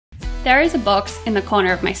There is a box in the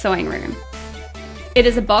corner of my sewing room. It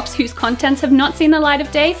is a box whose contents have not seen the light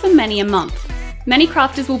of day for many a month. Many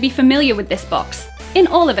crafters will be familiar with this box, in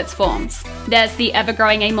all of its forms. There's the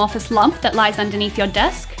ever-growing amorphous lump that lies underneath your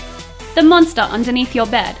desk, the monster underneath your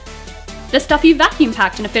bed, the stuff you vacuum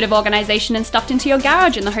packed in a fit of organisation and stuffed into your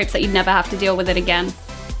garage in the hopes that you'd never have to deal with it again.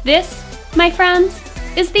 This, my friends,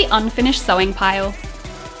 is the unfinished sewing pile.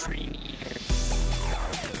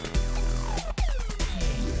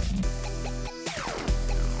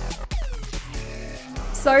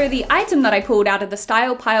 So the item that I pulled out of the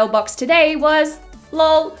style pile box today was,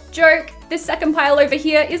 lol, joke, this second pile over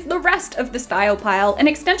here is the rest of the style pile, an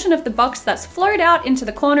extension of the box that's flowed out into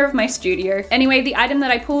the corner of my studio. Anyway, the item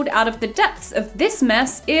that I pulled out of the depths of this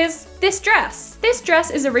mess is this dress. This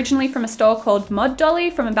dress is originally from a store called Mod Dolly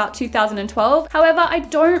from about 2012. However, I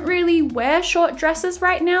don't really wear short dresses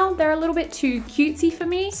right now. They're a little bit too cutesy for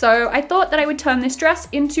me. So I thought that I would turn this dress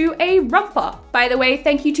into a romper. By the way,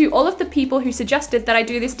 thank you to all of the people who suggested that I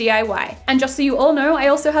do this DIY. And just so you all know, I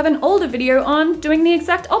also have an older video on doing the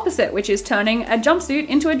exact opposite, which is turning a jumpsuit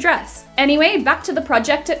into a dress. Anyway, back to the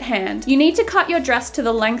project at hand. You need to cut your dress to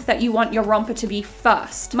the length that you want your romper to be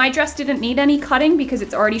first. My dress didn't need any cutting because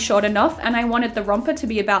it's already short enough and I wanted the romper to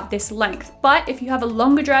be about this length. But if you have a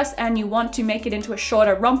longer dress and you want to make it into a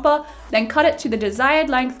shorter romper, then cut it to the desired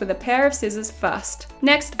length with a pair of scissors first.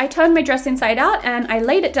 Next, I turned my dress inside out and I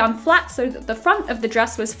laid it down flat so that the front of the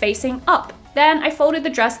dress was facing up. Then I folded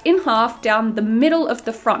the dress in half down the middle of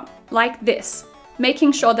the front, like this,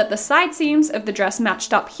 making sure that the side seams of the dress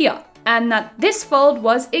matched up here, and that this fold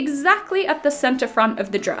was exactly at the center front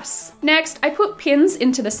of the dress. Next, I put pins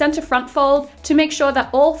into the center front fold to make sure that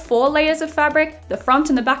all 4 layers of fabric, the front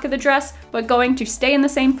and the back of the dress, were going to stay in the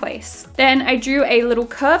same place. Then I drew a little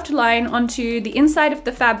curved line onto the inside of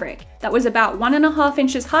the fabric that was about 1.5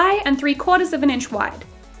 inches high and 3/4 of an inch wide.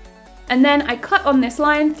 And then I cut on this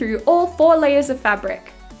line through all 4 layers of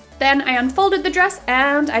fabric. Then I unfolded the dress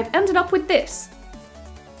and I've ended up with this.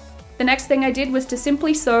 The next thing I did was to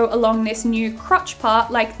simply sew along this new crotch part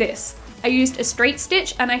like this. I used a straight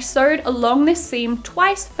stitch and I sewed along this seam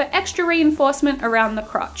twice for extra reinforcement around the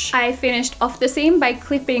crotch. I finished off the seam by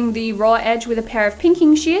clipping the raw edge with a pair of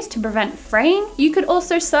pinking shears to prevent fraying. You could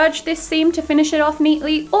also serge this seam to finish it off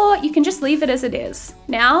neatly, or you can just leave it as it is.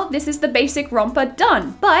 Now, this is the basic romper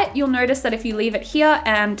done, but you'll notice that if you leave it here,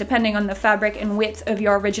 and depending on the fabric and width of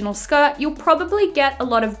your original skirt, you'll probably get a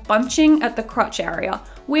lot of bunching at the crotch area,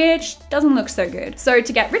 which doesn't look so good. So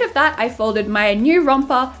to get rid of that, I folded my new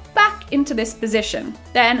romper back into this position.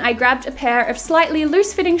 Then I grabbed a pair of slightly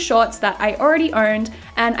loose-fitting shorts that I already owned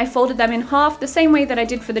and I folded them in half the same way that I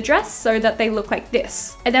did for the dress so that they look like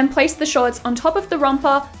this. I then placed the shorts on top of the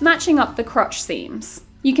romper, matching up the crotch seams.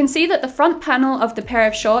 You can see that the front panel of the pair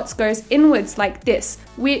of shorts goes inwards like this,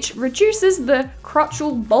 which reduces the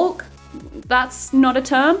crotchal bulk. That's not a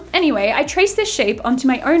term. Anyway, I traced this shape onto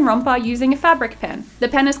my own romper using a fabric pen. The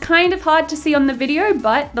pen is kind of hard to see on the video,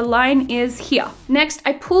 but the line is here. Next,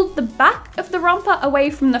 I pulled the back of the romper away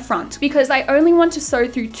from the front because I only want to sew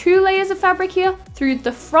through 2 layers of fabric here, through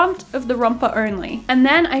the front of the romper only. And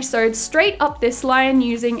then I sewed straight up this line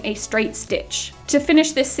using a straight stitch. To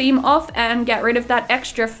finish this seam off and get rid of that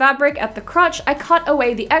extra fabric at the crotch, I cut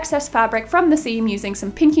away the excess fabric from the seam using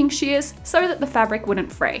some pinking shears so that the fabric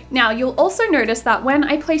wouldn't fray. Now, you'll also notice that when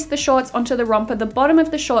I placed the shorts onto the romper, the bottom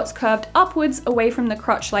of the shorts curved upwards away from the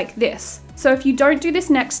crotch like this. So if you don't do this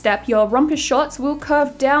next step, your romper shorts will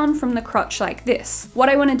curve down from the crotch like this. What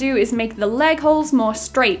I want to do is make the leg holes more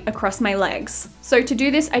straight across my legs. So to do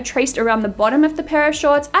this, I traced around the bottom of the pair of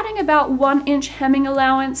shorts, adding about 1 inch hemming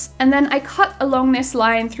allowance, and then I cut along this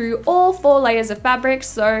line through all 4 layers of fabric,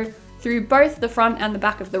 so through both the front and the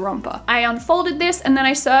back of the romper. I unfolded this and then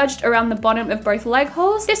I serged around the bottom of both leg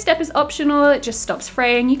holes. This step is optional, it just stops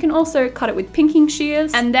fraying. You can also cut it with pinking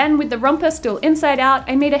shears. And then with the romper still inside out,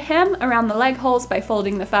 I made a hem around the leg holes by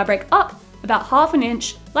folding the fabric up about 1/2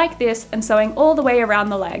 inch like this and sewing all the way around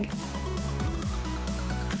the leg.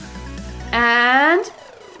 And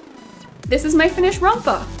this is my finished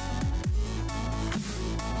romper.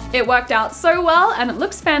 It worked out so well and it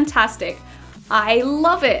looks fantastic. I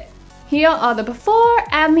love it. Here are the before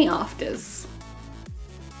and the afters.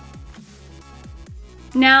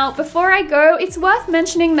 Now, before I go, it's worth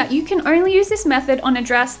mentioning that you can only use this method on a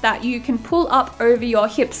dress that you can pull up over your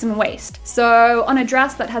hips and waist. So on a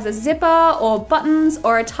dress that has a zipper or buttons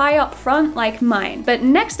or a tie up front like mine. But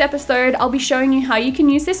next episode, I'll be showing you how you can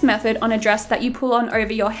use this method on a dress that you pull on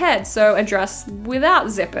over your head, so a dress without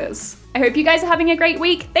zippers. I hope you guys are having a great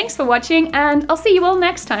week. Thanks for watching and I'll see you all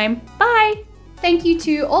next time. Bye! Thank you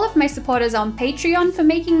to all of my supporters on Patreon for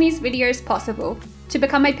making these videos possible. To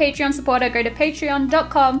become my Patreon supporter, go to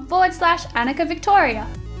patreon.com/AnnikaVictoria.